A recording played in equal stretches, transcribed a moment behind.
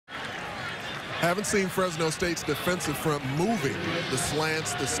Haven't seen Fresno State's defensive front moving the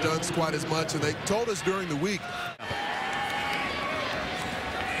slants, the stunts quite as much, and they told us during the week.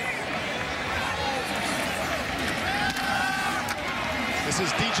 This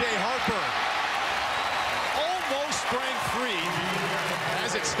is DJ Harper. Almost sprang free.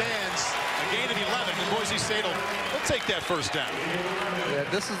 As it stands, a gain of 11, and Boise State will take that first down. Yeah,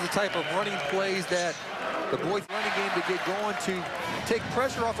 this is the type of running plays that the Boise running game to get going to take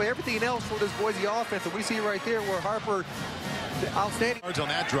pressure off of everything else for this Boise offense. And we see right there where Harper, outstanding. Yards on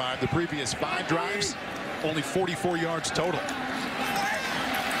that drive. The previous 5 drives, only 44 yards total.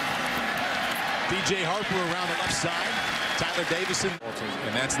 DJ Harper around the left side. Tyler Davison.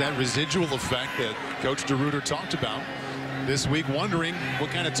 And that's that residual effect that Coach DeRuiter talked about this week, wondering what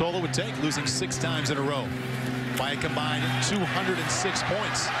kind of toll it would take, losing 6 times in a row by a combined 206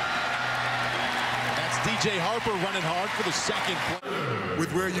 points. That's DJ Harper running hard for the second play.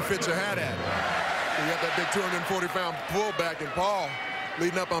 With where you fit your hat at. You got that big 240-pound fullback in Paul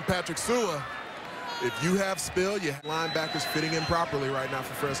leading up on Patrick Sua. If you have spill, your linebackers fitting in properly right now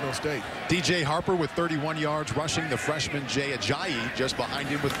for Fresno State. DJ Harper with 31 yards rushing. The freshman Jay Ajayi just behind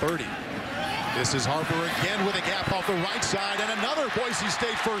him with 30. This is Harper again with a gap off the right side and another Boise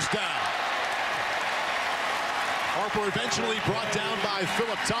State first down. Harper eventually brought down by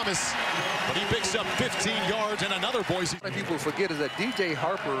Philip Thomas, but he picks up 15 yards and another Boise. What people forget is that DJ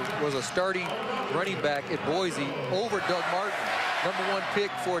Harper was a starting running back at Boise over Doug Martin, #1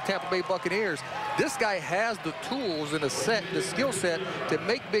 pick for Tampa Bay Buccaneers. This guy has the tools and the skill set to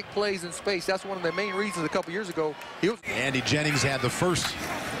make big plays in space. That's one of the main reasons a couple years ago he was. Andy Jennings had the first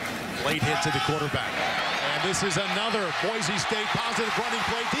late hit to the quarterback. And this is another Boise State positive running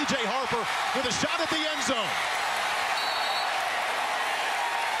play. DJ Harper with a shot at the end zone.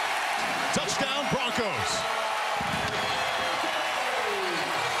 Touchdown Broncos.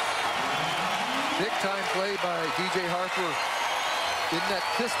 Big time play by DJ Harper. In that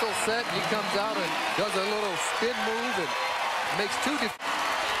pistol set, he comes out and does a little spin move and makes 2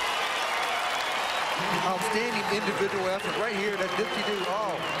 outstanding individual effort right here. That dipsy-do.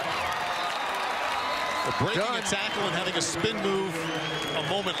 Oh. Breaking a tackle and having a spin move a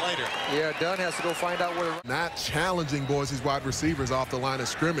moment later. Yeah, Dunn has to go find out where. Not challenging Boise's wide receivers off the line of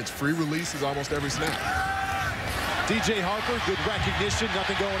scrimmage. Free releases almost every snap. DJ Harper, good recognition,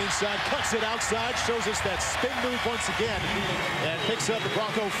 nothing going inside, cuts it outside, shows us that spin move once again, and picks up the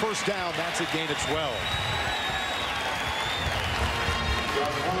Bronco first down. That's a gain of 12.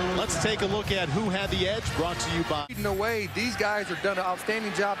 Let's take a look at who had the edge, brought to you by. Leading the way, these guys have done an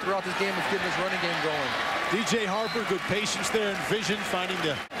outstanding job throughout this game of getting this running game going. DJ Harper, good patience there and vision, finding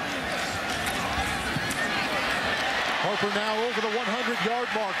the. Harper now over the 100-yard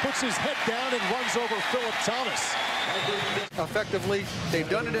mark, puts his head down and runs over Philip Thomas. Effectively, they've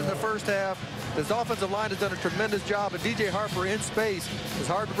done it in the first half. This offensive line has done a tremendous job, and DJ Harper in space. It's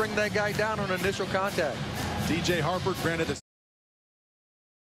hard to bring that guy down on initial contact. DJ Harper granted a